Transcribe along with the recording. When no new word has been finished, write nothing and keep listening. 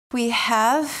We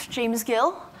have James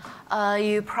Gill.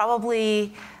 You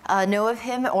probably know of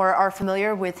him or are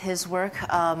familiar with his work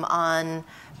on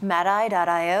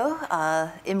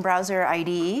Mati.io, in-browser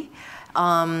IDE.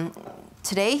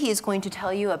 Today he is going to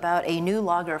tell you about a new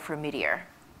logger for Meteor.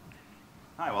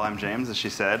 Hi, well I'm James, as she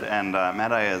said, and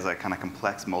Mati is a kind of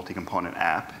complex multi-component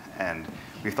app, and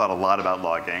we've thought a lot about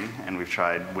logging, and we've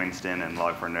tried Winston and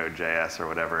Log4Node.js or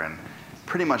whatever, and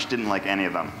pretty much didn't like any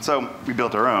of them. So we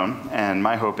built our own, and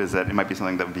my hope is that it might be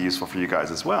something that would be useful for you guys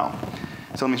as well.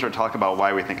 So let me sort of talk about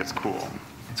why we think it's cool.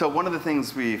 So one of the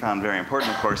things we found very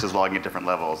important, of course, is logging at different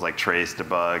levels, like trace,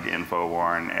 debug, info,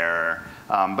 warn, error.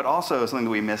 But also something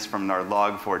that we missed from our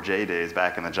log4j days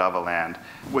back in the Java land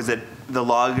was that the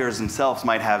loggers themselves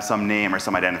might have some name or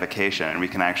some identification, and we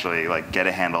can actually get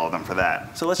a handle of them for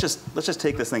that. So let's just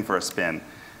take this thing for a spin,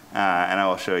 and I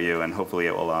will show you, and hopefully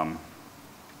it will.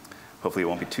 Hopefully it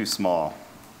won't be too small.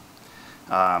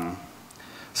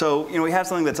 So we have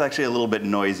something that's actually a little bit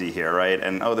noisy here, right?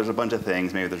 And oh, there's a bunch of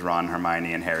things. Maybe there's Ron,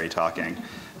 Hermione, and Harry talking.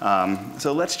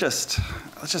 So let's just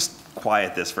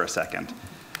quiet this for a second.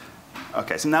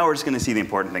 Okay, so now we're just going to see the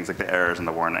important things like the errors and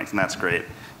the warnings, and that's great.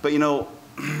 But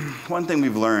one thing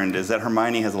we've learned is that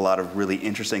Hermione has a lot of really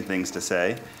interesting things to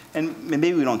say. And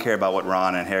maybe we don't care about what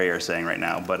Ron and Harry are saying right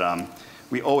now, but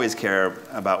we always care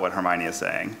about what Hermione is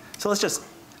saying. So let's just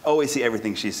always see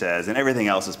everything she says, and everything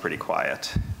else is pretty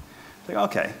quiet. Like,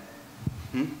 okay.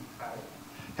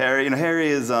 Harry, Harry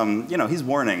is, he's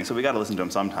warning, so we got to listen to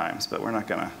him sometimes, but we're not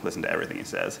going to listen to everything he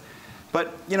says.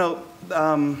 But,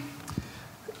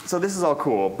 so this is all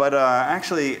cool, but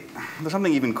actually, there's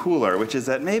something even cooler, which is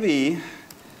that maybe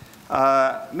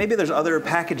there's other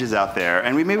packages out there,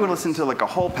 and we maybe listen to a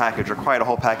whole package or quite a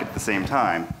whole package at the same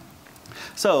time.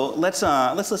 So let's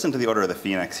listen to the order of the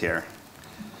Phoenix here.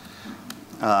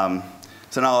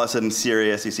 So now all of a sudden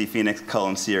Sirius, you see Phoenix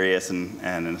colon Sirius, and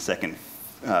in a second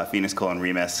Phoenix colon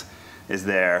Remus is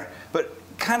there. But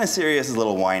kind of Sirius is a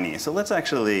little whiny, so let's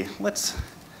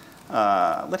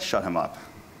shut him up.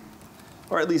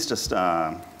 Or at least just,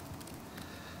 let's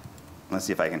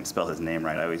see if I can spell his name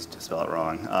right. I always just spell it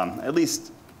wrong. At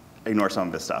least ignore some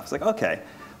of his stuff. It's like, okay.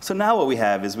 So now what we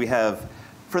have is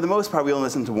for the most part, we only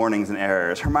listen to warnings and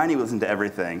errors. Hermione will listen to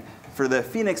everything. For the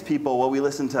Phoenix people, well, we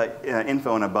listen to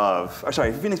info and above. Or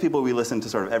sorry, for Phoenix people, we listen to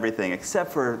sort of everything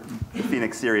except for the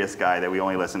Phoenix Sirius guy that we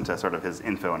only listen to sort of his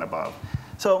info and above.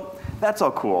 So that's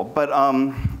all cool. But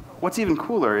what's even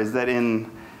cooler is that in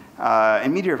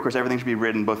Meteor, of course, everything should be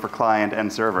written both for client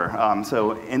and server.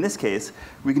 So in this case,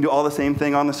 we can do all the same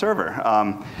thing on the server.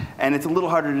 And it's a little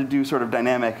harder to do sort of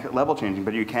dynamic level changing,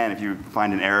 but you can. If you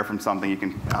find an error from something, you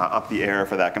can up the error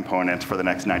for that component for the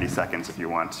next 90 seconds if you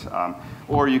want.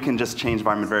 Or you can just change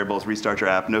environment variables, restart your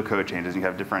app, no code changes, and you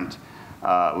have different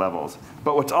levels.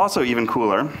 But what's also even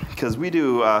cooler, because we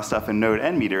do stuff in Node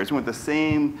and Meteor, is we want the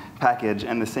same package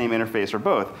and the same interface for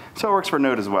both. So it works for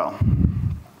Node as well.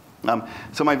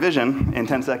 So my vision in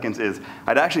 10 seconds is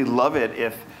I'd actually love it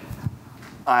if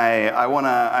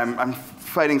I'm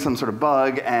fighting some sort of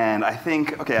bug, and I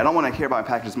think, okay, I don't want to care about my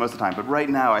packages most of the time, but right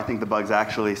now I think the bug's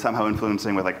actually somehow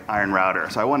influencing with Iron Router.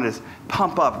 So I want to just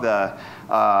pump up the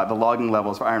logging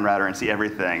levels for Iron Router and see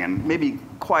everything, and maybe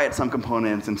quiet some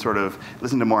components and sort of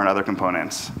listen to more on other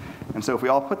components. And so if we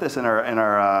all put this in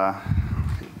our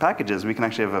packages, we can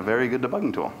actually have a very good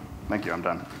debugging tool. Thank you, I'm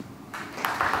done.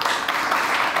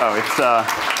 Oh,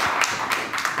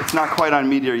 it's not quite on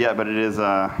Meteor yet, but it is.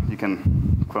 You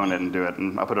can clone it and do it,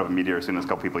 and I'll put it up on Meteor as soon as a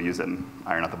couple people use it and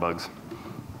iron out the bugs.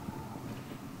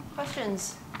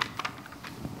 Questions?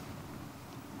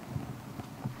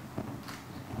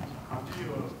 How do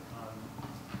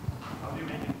you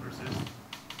make it persist?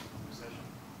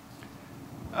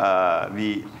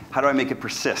 How do I make it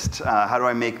persist? How do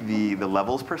I make the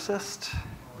levels persist?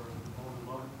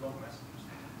 Or log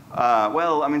messages?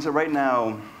 Well, I mean, so right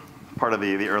now, part of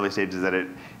the early stages is that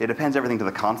it appends everything to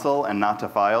the console and not to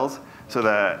files, so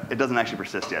that it doesn't actually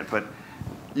persist yet. But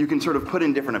you can sort of put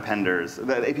in different appenders.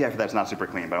 The API for that's not super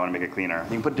clean, but I want to make it cleaner.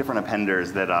 You can put different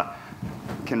appenders that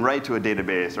can write to a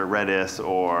database or Redis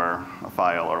or a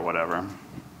file or whatever,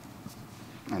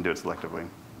 and do it selectively.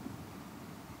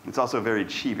 It's also very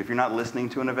cheap. If you're not listening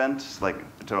to an event,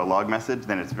 like to a log message,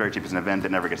 then it's very cheap. It's an event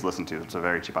that never gets listened to. It's a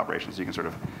very cheap operation. So you can sort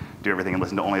of do everything and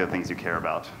listen to only the things you care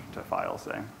about to files,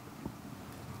 say.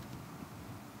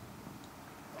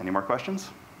 Any more questions?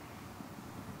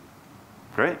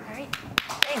 Great. All right.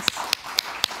 Thanks.